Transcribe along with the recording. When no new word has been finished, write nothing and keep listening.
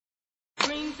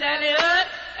Green Sally up,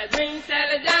 Green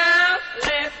Sally down.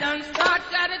 Left on the start,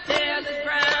 got a tail that's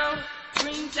brown.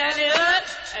 Green Sally up,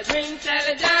 Green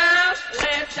Sally down.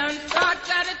 Left on the start,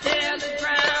 got a tail that's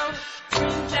brown.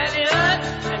 Green Sally up,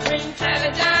 Green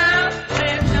Sally down.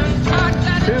 Left on the start,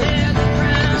 got a tail that's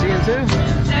brown. Is he in two?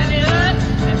 Green Sally up,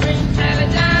 Green Sally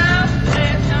down.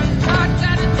 Left on the start,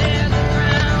 got a tail that's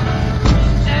brown.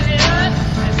 Green Sally up,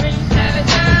 Green Sally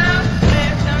down.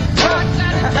 Left on the start,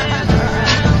 got a tail that's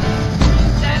brown.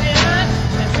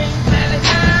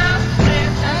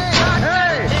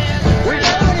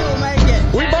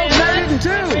 Two.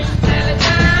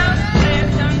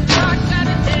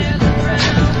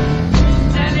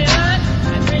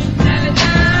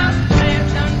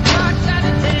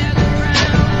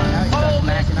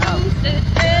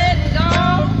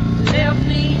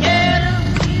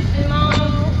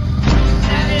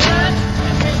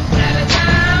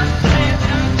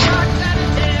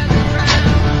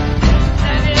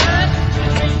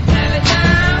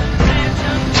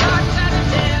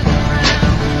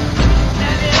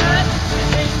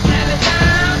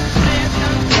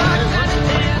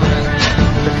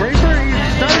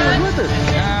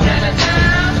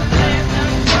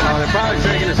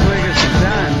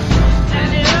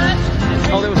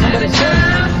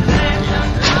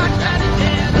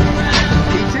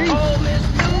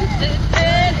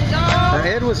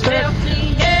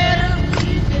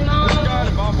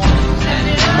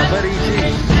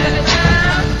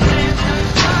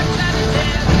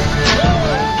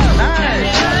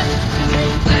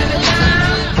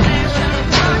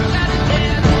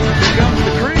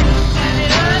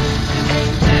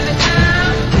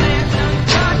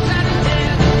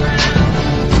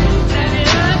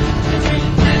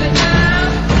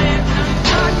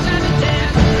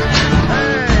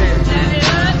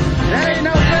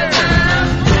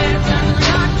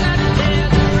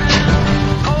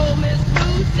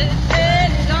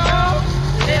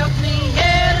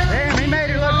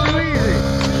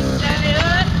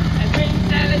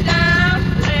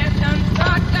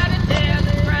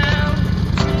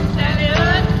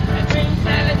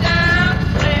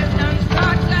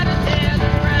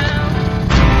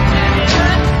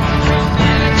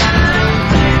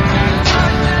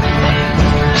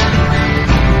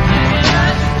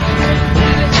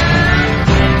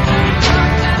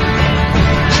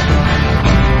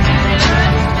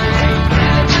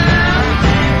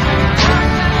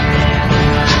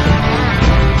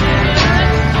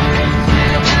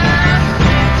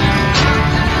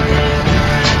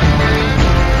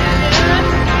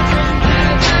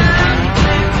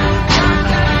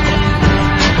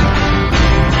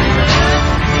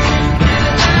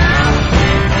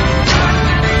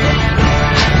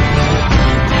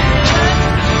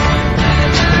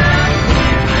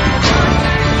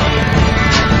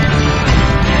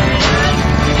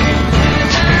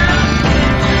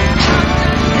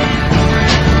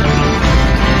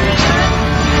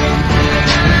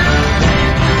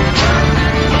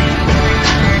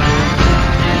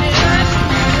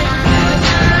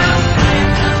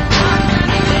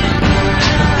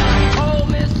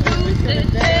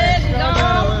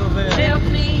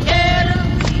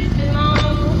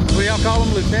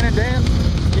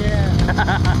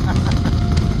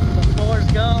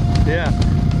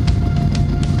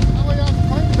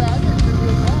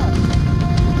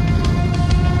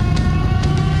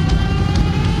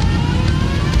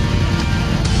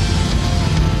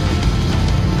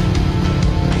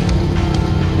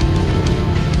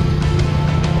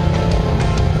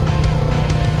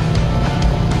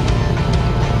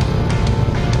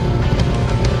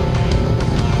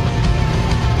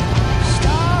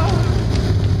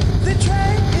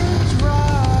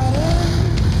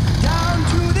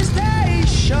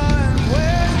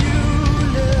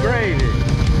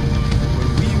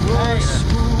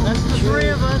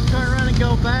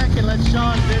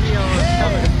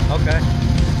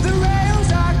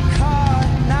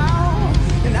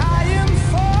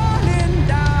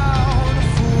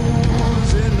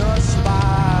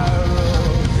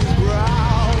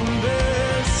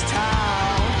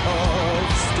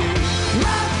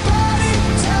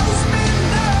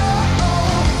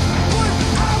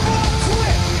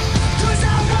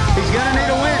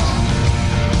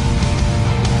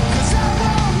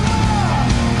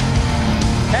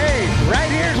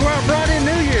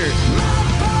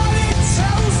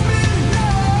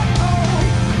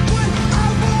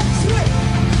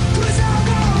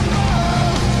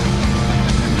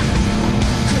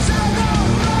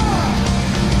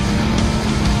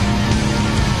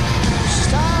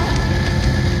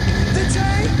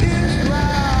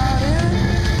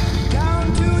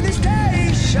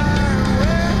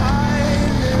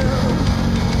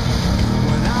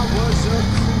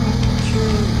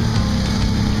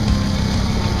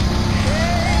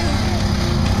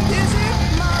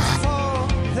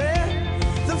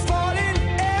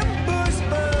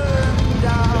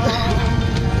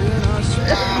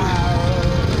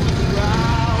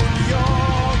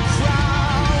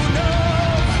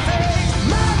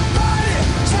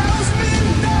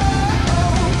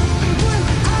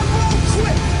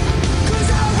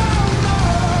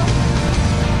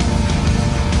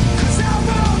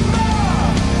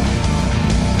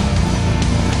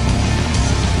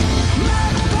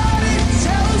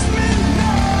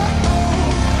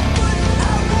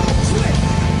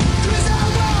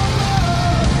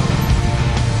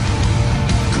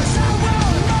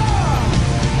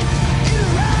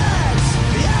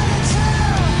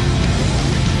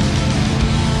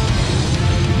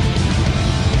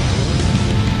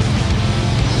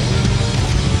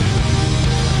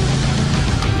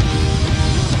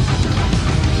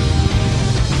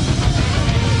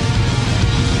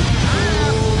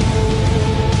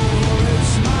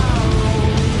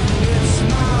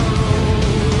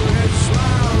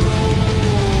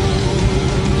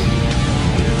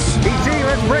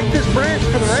 Let's break this branch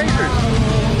for the racers.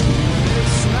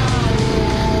 It's my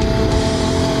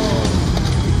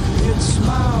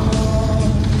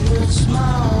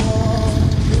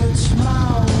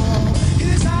world.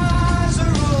 His eyes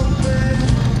are open.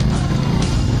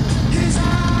 His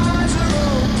eyes are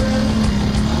open.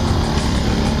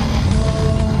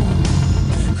 Oh,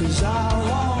 'cause I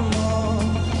want more.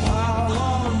 I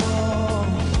want more.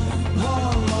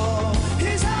 More.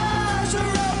 His eyes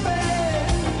are open.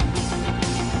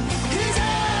 His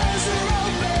eyes are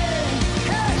open.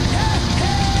 Hey, hey,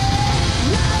 hey.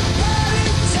 Nobody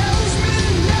tells me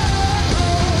no,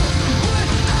 but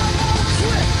I won't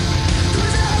quit.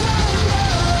 'Cause I want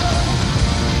more.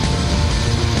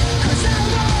 'Cause I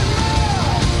want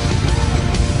more.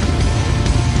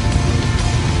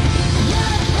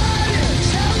 Nobody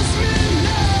tells me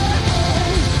no,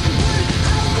 but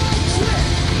I won't quit.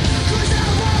 'Cause I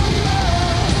want more.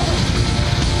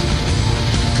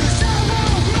 'Cause I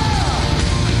want more.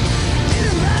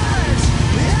 It rides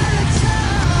me out of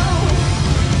town.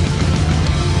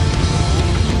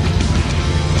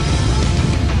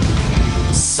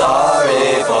 Sorry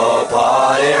for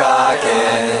party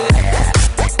rocking.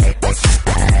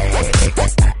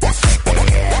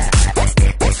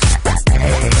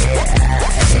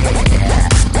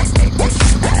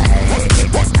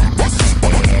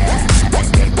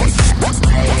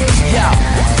 Yeah,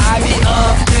 I be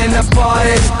up in the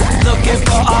party, looking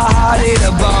for a hottie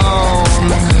to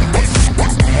bone.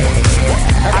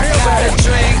 I got a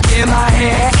drink in my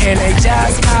hand and they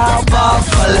just call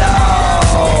Buffalo.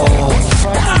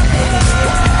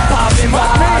 Popping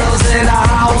bottles in a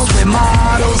house with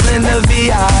models in the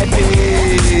VIP.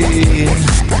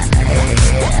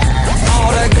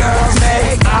 All the girls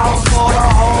make out for the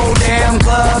whole damn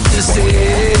club to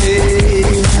see.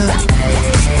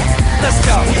 Let's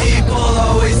go. People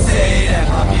always say that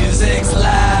my music's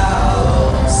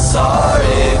loud.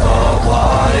 Sorry for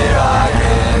party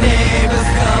rocking. Neighbors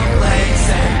complain,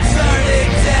 say turn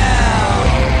it down.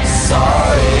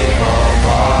 Sorry for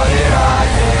party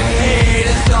rocking.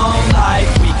 Haters don't like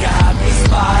we got the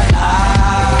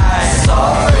spotlight.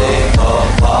 Sorry for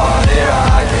party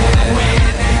rocking. When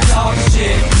they talk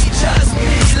shit, we just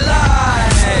be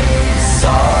lying.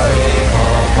 Sorry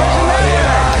for party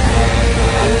rocking.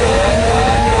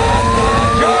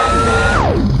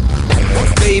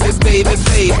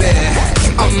 Baby,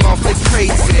 I'm awfully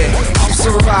crazy. Off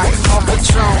Ciroc, off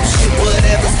Patron, shit,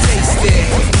 whatever's tasty.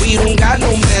 We don't got no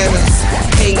manners,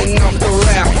 hanging off the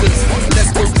rafters.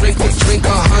 Let's go drink for drink,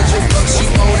 $100, you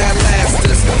owe that last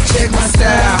us. Check my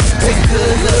style, take a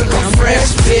good look, I'm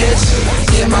fresh, bitch.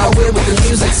 In my whip with the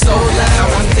music so loud,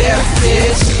 I'm deaf,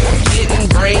 bitch. Getting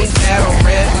brains at a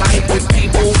red light with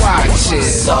people watching.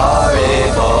 Sorry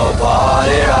for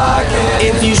party rocking.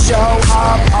 If you show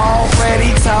up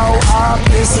already toe up,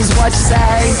 this is what you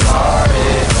say.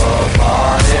 Sorry for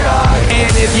party rocking.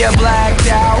 And if you're blacked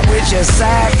out with your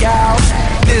sack out,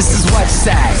 this is what you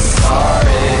say.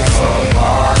 Sorry for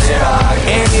party rocking.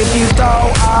 And if you throw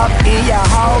up in your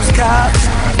host cup,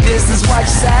 this is what you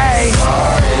say.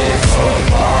 Sorry for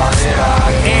party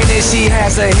rocking. And if she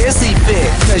has a hissy fit,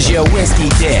 'cause you're whiskey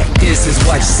dick, this is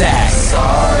what you say.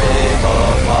 Sorry for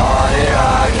party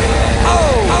rocking.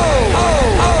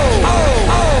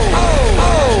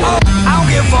 I don't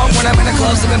give a fuck when I'm in the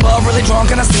club sipping bub, really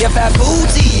drunk and I see a fat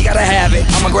booty. Gotta have it,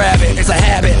 I'ma grab it, it's a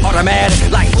habit,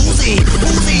 automatic, like Uzi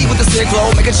with the sick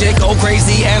flow, make a chick go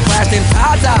crazy and flash them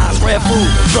tatas. Red food,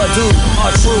 blood dude,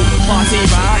 a true party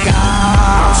rocker.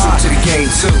 I'm true to the game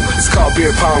too. It's called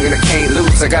beer pong and I can't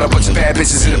lose. I got a bunch of bad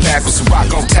bitches in the back with some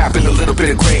rock on top and a little bit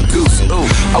of Grey Goose. Ooh,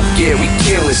 oh yeah, we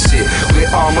killing shit.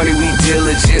 With all money we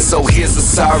diligent, so here's a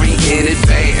sorry in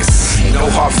advance. No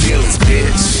hard feelings,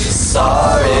 bitch.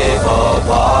 Sorry for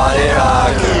party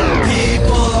rocking.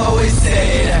 People always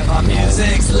say that my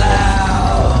music's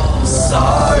loud.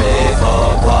 Sorry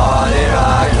for party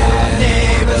rocking.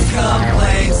 Neighbors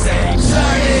complain, say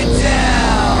turn it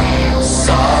down.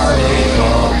 Sorry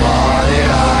for party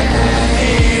rocking.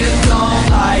 Haters don't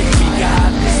like we got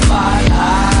the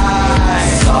spotlight.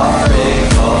 Sorry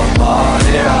for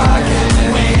party rocking.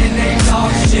 When they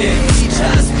talk shit, we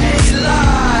just be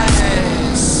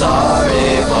lying. Sorry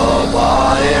for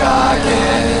party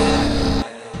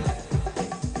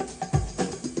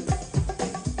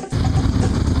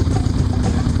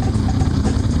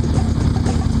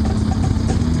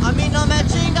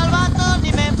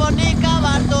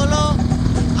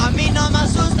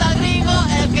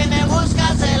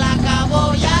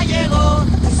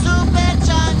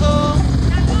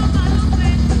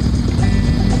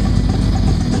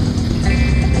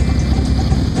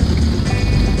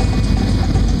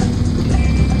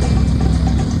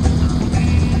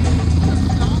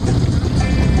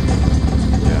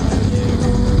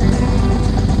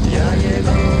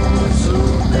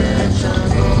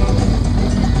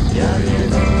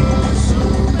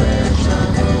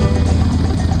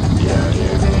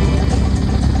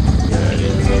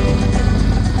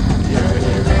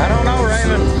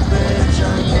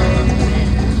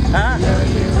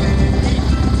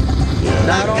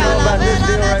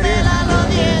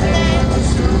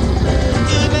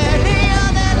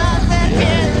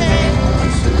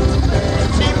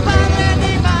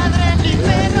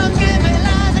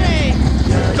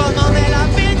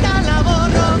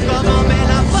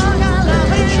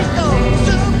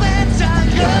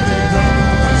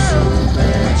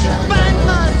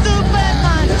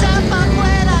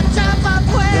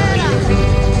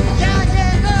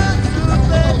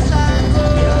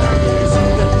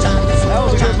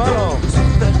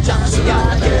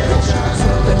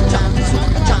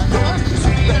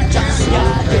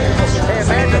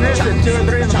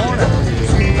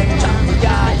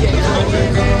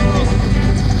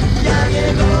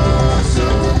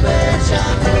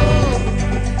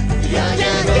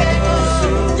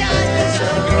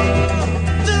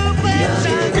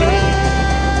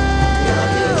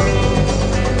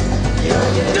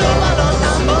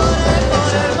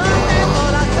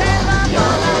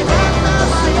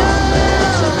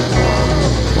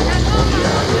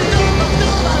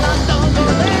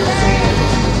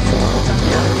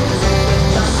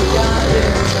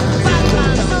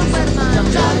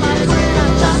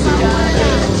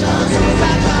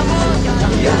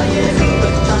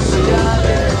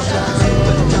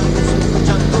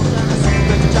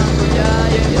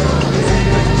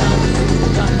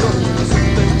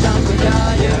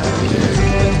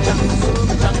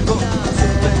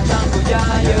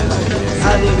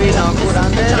divino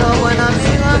curandero, buen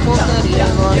amigo,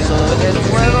 mujeriego. Soy del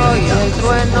fuego y del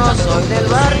trueno, soy del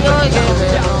barrio y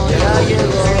guerrero. Ya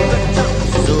llegó,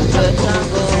 super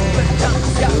chango.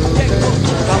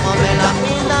 Como me la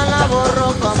pintan la borro,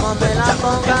 como me la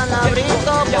pongan la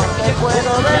brinco, porque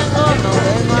puedo vengo, no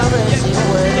vengo a ver si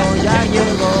puedo. Ya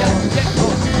llegó,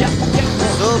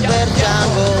 super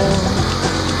chango.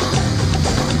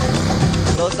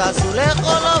 Los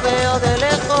azulejos los veo de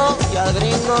lejos y al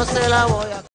gringo se la voy a